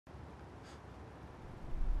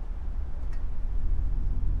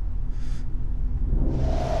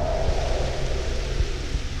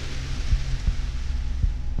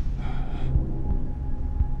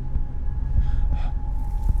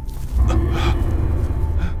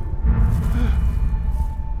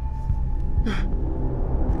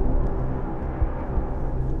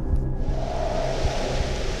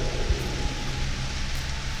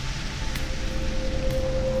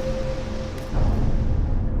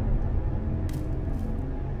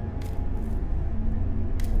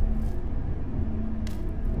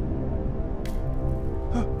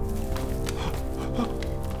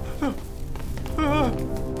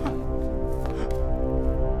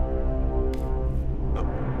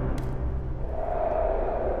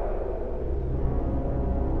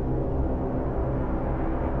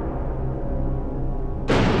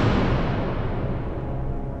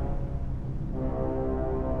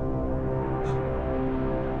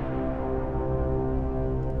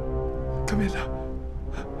Camila.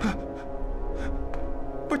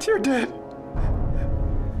 But you're dead.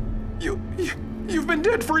 You've been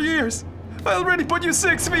dead for years. I already put you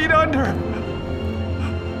 6 feet under.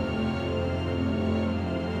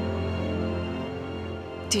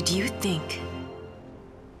 Did you think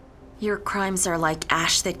your crimes are like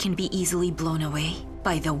ash that can be easily blown away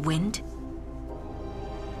by the wind?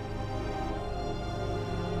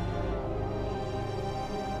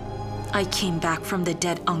 I came back from the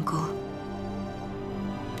dead uncle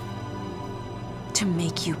to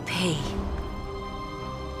make you pay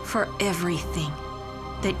for everything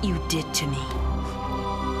that you did to me.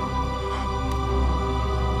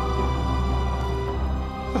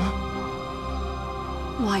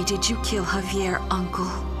 Why did you kill Javier, Uncle?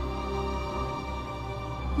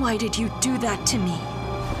 Why did you do that to me?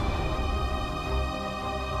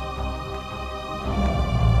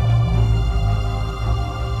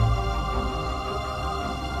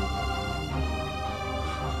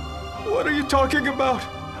 What are you talking about?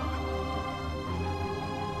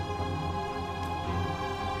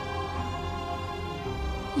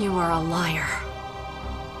 You are a liar.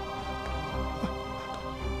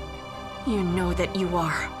 You know that you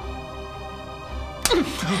are.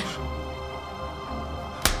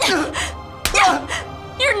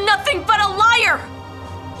 You're nothing but a liar!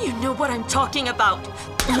 You know what I'm talking about.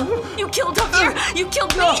 You killed Javier, you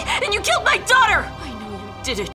killed me, and you killed my daughter! I know you did it.